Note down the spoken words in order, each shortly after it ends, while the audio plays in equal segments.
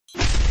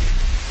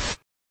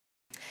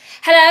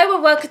Hello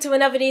and welcome to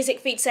another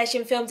Nusic feature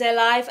session filmed here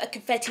live at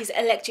Confetti's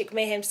Electric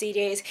Mayhem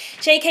Studios,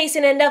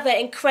 showcasing another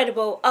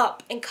incredible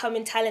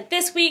up-and-coming talent.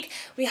 This week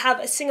we have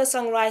a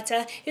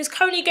singer-songwriter who's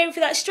currently going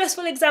through that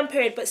stressful exam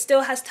period but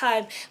still has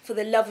time for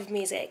the love of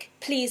music.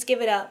 Please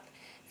give it up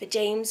for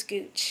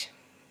Gooch.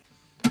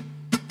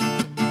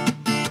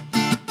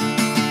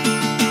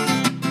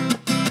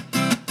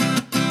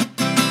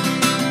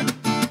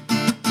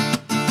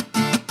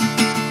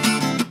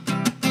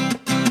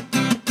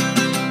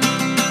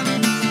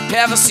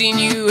 Have I seen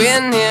you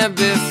in here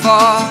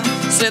before?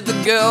 Said the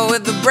girl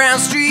with the brown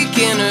streak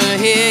in her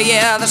hair.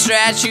 Yeah, that's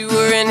right, you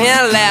were in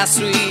here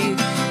last week.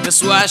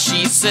 That's why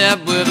she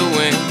said with a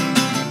wink.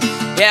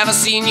 Have I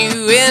seen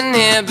you in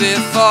here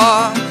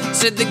before?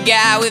 Said the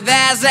guy with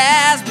eyes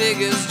as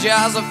big as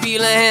jaws. I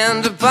feel a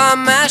hand upon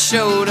my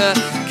shoulder,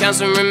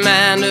 constant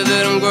reminder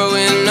that I'm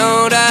growing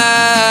older.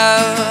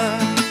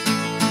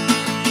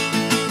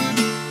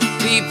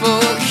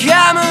 People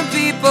come and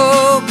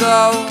people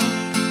go,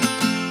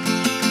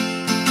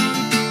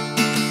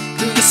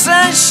 the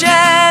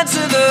sunshine to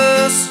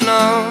the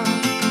snow.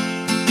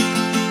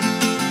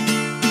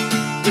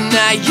 But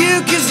not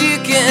you, 'cause you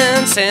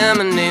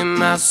contaminate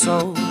my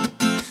soul.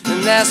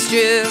 And that's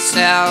just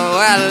how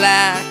I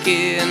like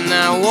it, and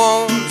I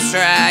won't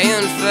try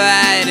and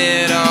fight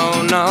it,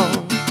 oh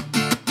no.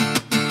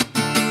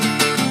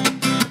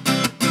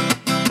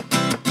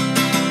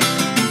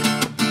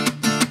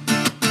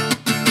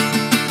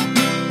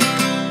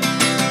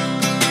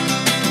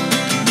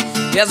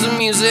 As the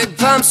music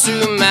pumps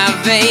through my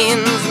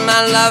veins,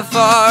 my love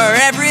for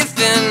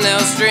everything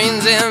else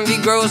drains. Envy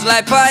grows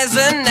like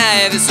poison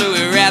ivy, so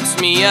it wraps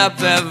me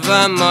up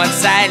ever more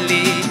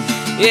tightly.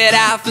 It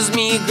offers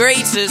me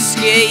great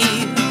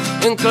escape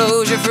and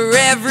closure for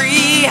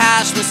every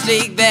harsh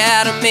mistake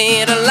that I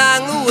made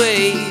along the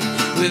way.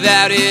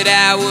 Without it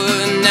I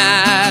would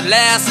not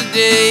last a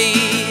day.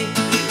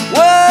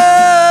 Whoa,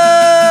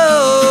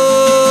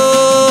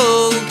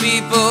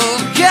 people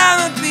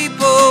come and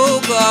people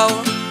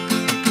go,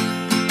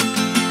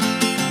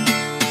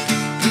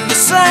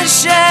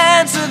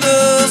 sunshine to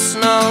the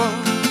snow.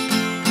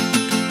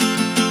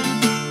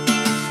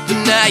 But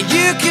not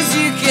you, 'cause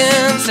you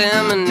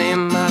contaminate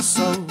my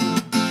soul.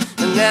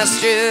 And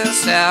that's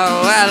just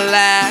how I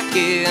like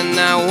it, and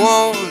I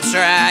won't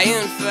try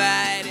and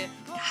fight it.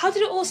 How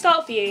did it all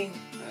start for you?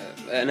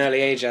 At an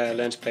early age I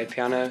learned to play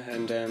piano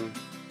and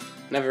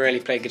never really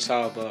played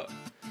guitar, but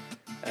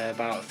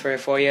about 3 or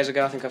 4 years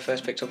ago I think I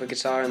first picked up a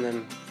guitar, and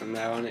then from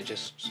there on it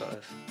just sort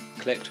of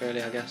clicked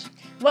really, I guess.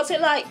 What's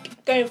it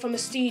like going from a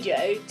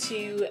studio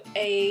to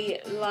a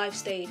live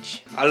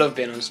stage? I love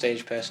being on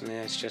stage personally.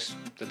 It's just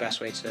the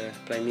best way to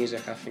play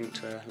music, I think,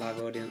 to a live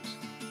audience.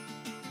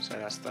 So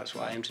that's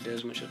what I aim to do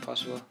as much as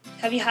possible.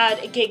 Have you had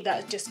a gig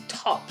that just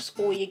tops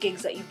all your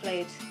gigs that you've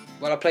played?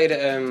 Well, I played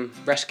at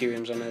Rescue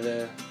Rooms on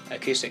the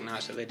acoustic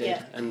nights that they did,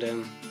 yeah. And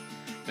it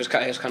was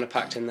kind of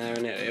packed in there,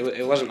 and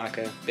it wasn't like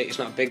it's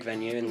not a big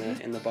venue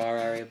in the bar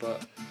area,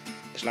 but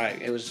it's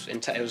like it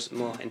was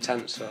more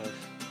intense sort of.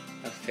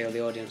 I feel the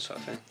audience sort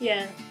of thing.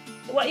 Yeah.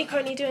 What are you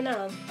currently doing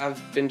now?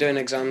 I've been doing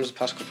exams the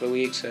past couple of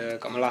weeks.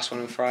 Got my last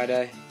one on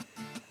Friday,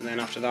 and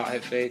then after that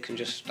hopefully I can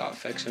just start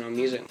focusing on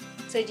music.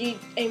 So do you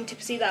aim to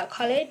pursue that at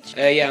college?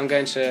 Yeah, I'm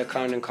going to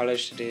Clarendon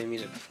College to do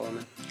music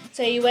performing.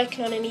 So are you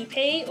working on an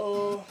EP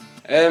or?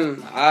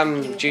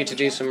 I'm due to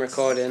do some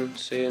recording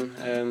soon.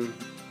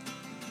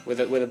 With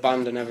a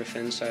band and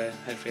everything, so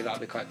hopefully that'll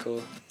be quite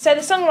cool. So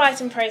the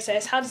songwriting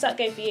process, how does that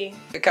go for you?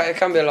 It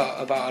can be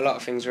about a lot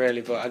of things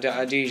really, but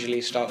I do usually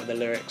start with the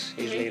lyrics,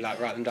 usually like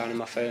write them down in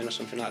my phone or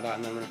something like that,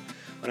 and then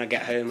when I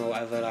get home or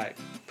whatever, like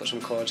put some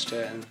chords to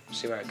it and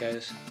see where it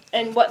goes.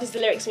 And what does the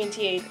lyrics mean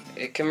to you?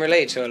 It can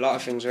relate to a lot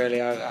of things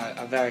really.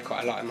 I vary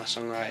quite a lot in my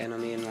songwriting. I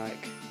mean,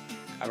 like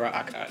I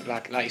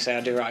like you say,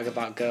 I do write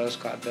about girls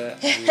quite a bit.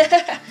 And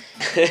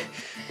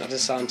not to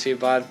sound too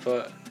bad,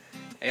 but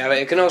yeah, but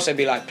it can also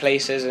be like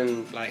places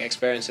and like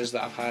experiences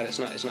that I've had. It's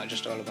not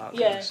just all about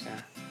girls.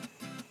 Yeah.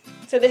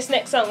 So this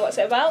next song, what's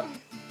it about?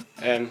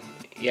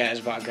 Yeah, it's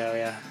about a girl.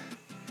 Yeah.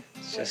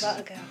 What's about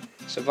a girl?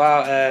 It's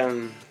about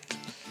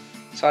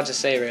it's hard to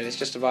say really. It's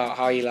just about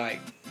how you like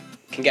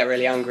can get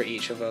really angry at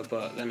each other,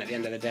 but then at the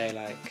end of the day,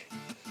 like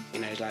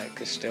it's like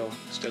it's still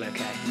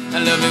okay. I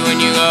love it when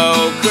you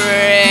go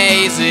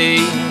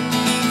crazy.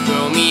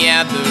 Throw me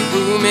out the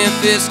room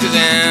if it's 'cause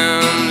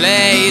I'm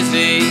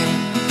lazy.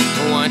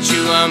 I want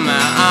you on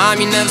my arm,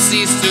 you never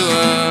cease to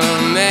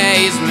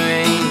amaze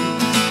me.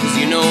 'Cause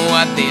you know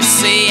what they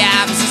say,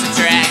 opposites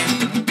attract.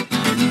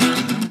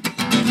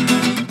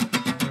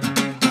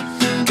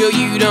 Girl,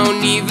 you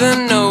don't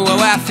even know how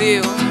I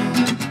feel.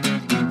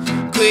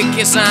 Quick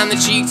kiss on the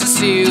cheek to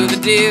seal the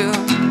deal.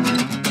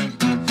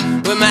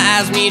 When my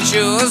eyes meet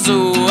yours,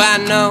 oh I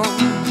know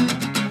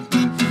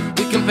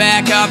we can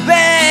pack our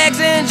bags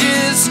and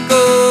just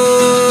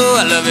go.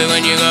 I love it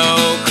when you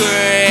go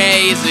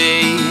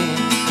crazy.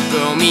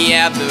 Throw me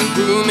out the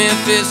room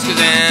if it's 'cause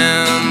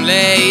I'm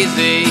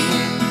lazy.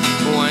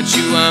 I want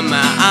you on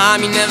my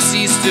arm, you never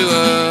cease to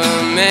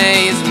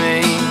amaze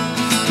me.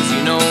 'Cause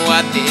you know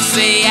what they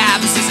say,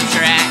 opposites attract.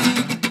 track.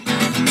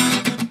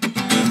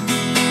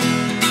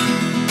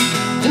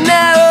 And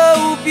I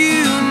hope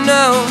you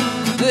know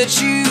that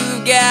you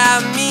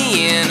got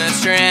me in a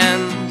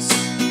trance,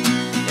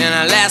 and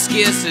our last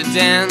kiss a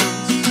dance.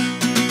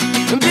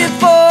 And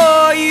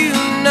before you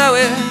know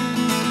it,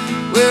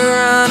 we're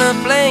on a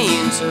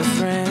plane to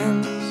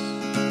France.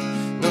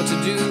 Not to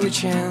do a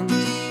chance,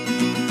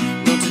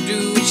 not to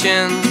do a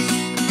chance.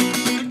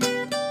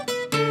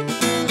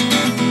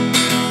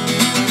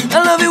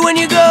 I love it when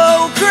you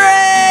go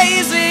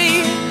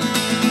crazy.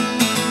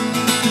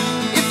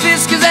 If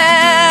it's 'cause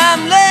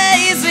I'm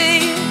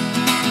lazy,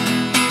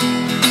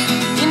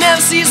 you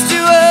never cease to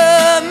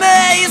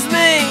amaze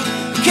me,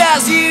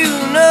 'cause you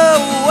know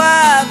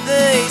what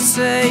they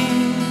say.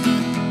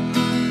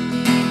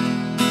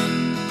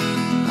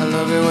 I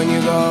love it when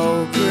you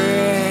go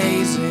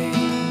crazy.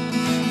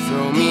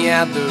 Throw me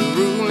out the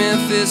room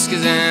if it's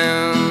 'cause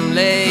I'm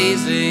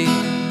lazy.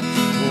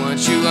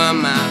 Want you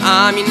on my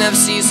arm, you never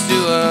cease to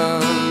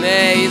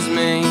amaze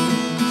me,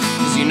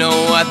 'cause you know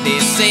what they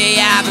say,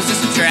 I was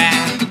just a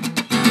track.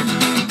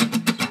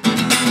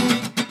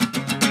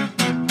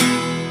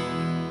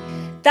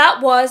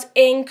 That was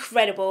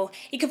incredible.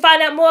 You can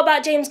find out more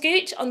about James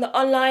Gooch on the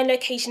online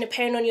location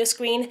appearing on your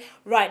screen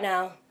right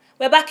now.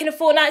 We're back in a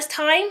fortnight's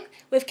time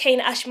with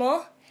Kane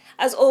Ashmore.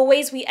 As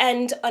always, we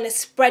end on a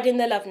spreading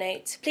the love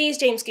note. Please,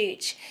 James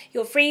Gooch,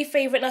 your 3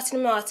 favourite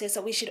Nottingham artists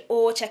that we should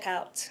all check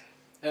out.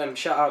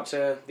 Shout out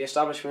to The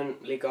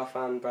Establishment, Gough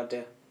and Brad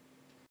Deer.